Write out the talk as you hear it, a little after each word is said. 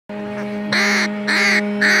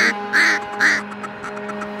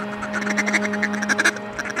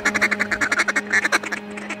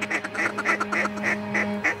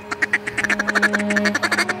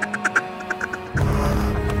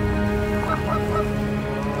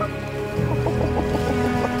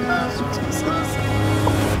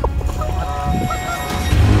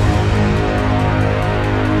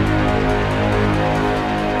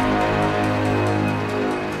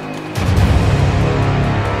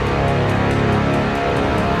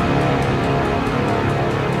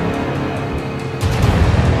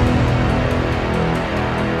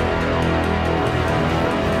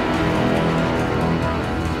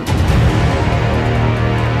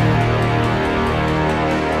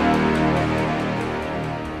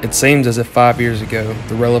It seems as if 5 years ago,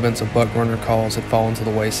 the relevance of Buck Gardner calls had fallen to the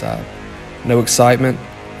wayside. No excitement,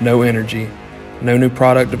 no energy, no new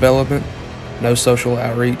product development, no social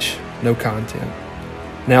outreach, no content.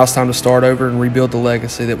 Now it's time to start over and rebuild the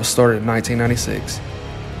legacy that was started in 1996.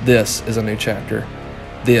 This is a new chapter.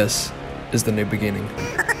 This is the new beginning.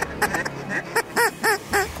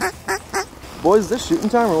 Boys, is this shooting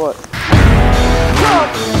time or what?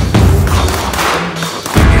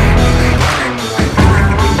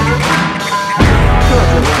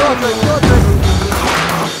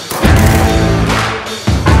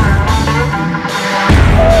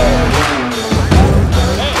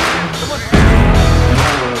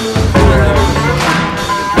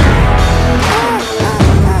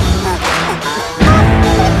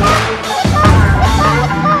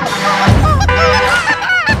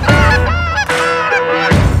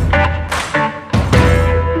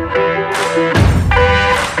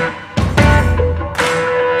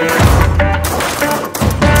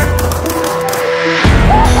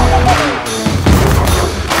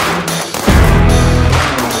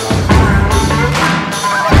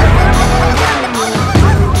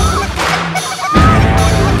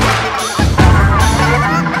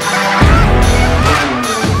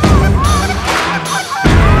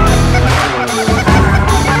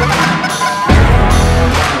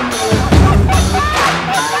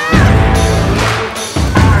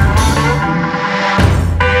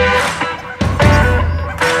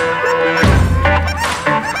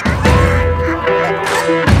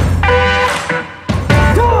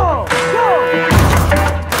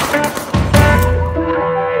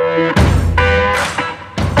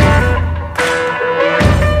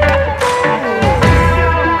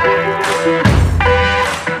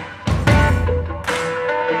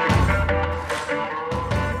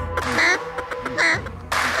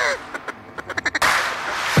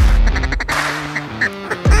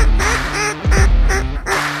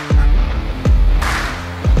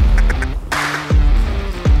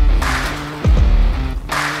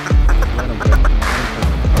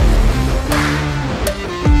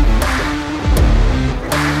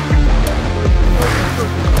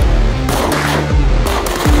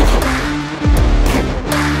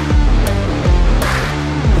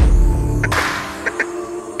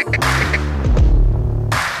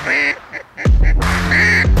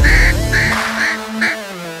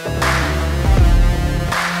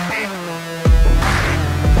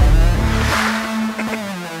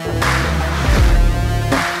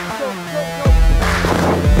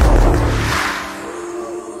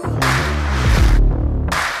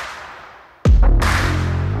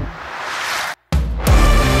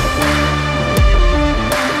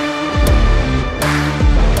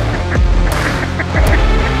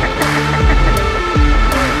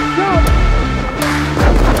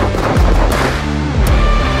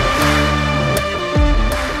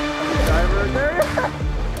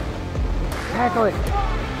 Tackle it!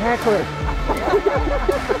 Tackle it!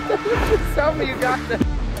 Tell me you got this!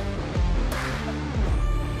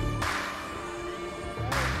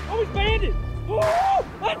 Oh, he's banded! Oh,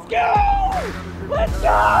 let's go! Let's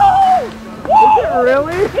go! Is it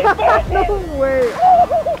really? He's banded! No way!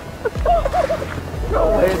 No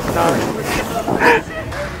way it's not!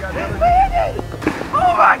 He's banded!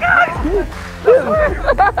 Oh my god!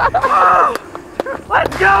 Oh,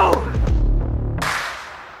 let's go!